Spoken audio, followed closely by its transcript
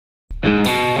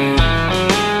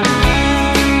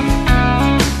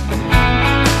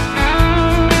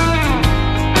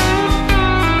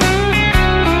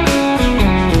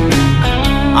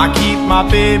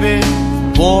baby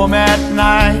warm at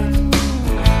night.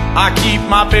 I keep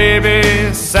my baby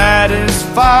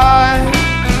satisfied.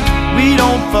 We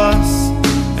don't fuss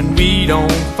and we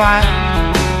don't fight.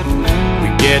 We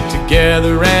get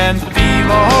together and feel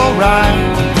alright.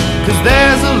 'Cause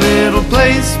there's a little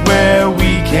place where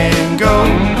we can go.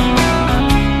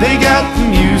 They got the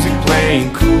music playing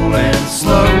cool and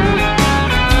slow.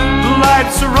 The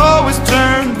lights are always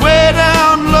turned way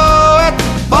down low at the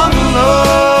bungalow.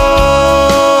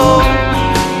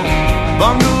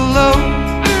 Bungalow.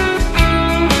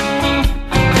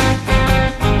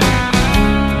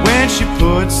 When she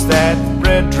puts that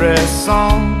red dress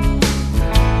on,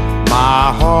 my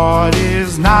heart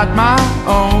is not my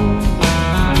own.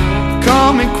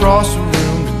 Coming across the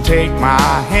room to take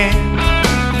my hand,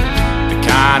 the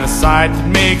kind of sight that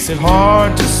makes it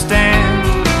hard to stand.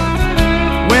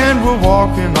 When we're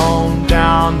walking on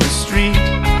down the street,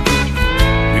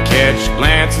 we catch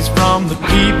glances from the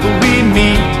people we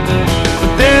meet.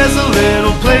 But there's a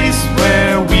little place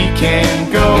where we can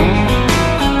go.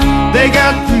 They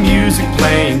got the music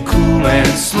playing cool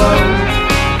and slow.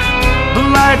 The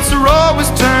lights are always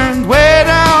turned way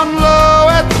down low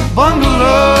at the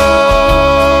bungalow.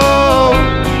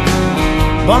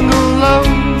 Bungalow.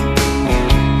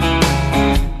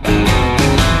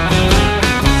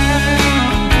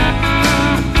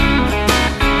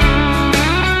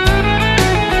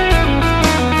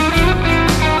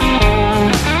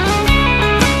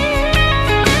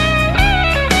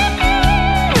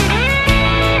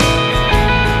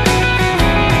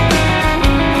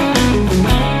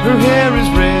 Her hair is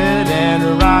red and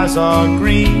her eyes are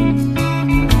green,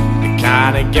 the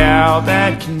kind of gal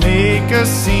that can make a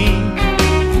scene.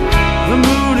 The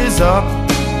moon is up,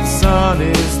 the sun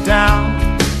is down.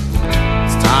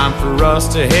 It's time for us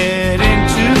to head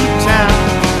into town.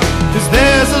 'Cause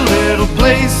there's a little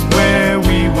place where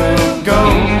we will go.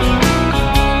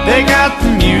 They got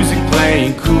the music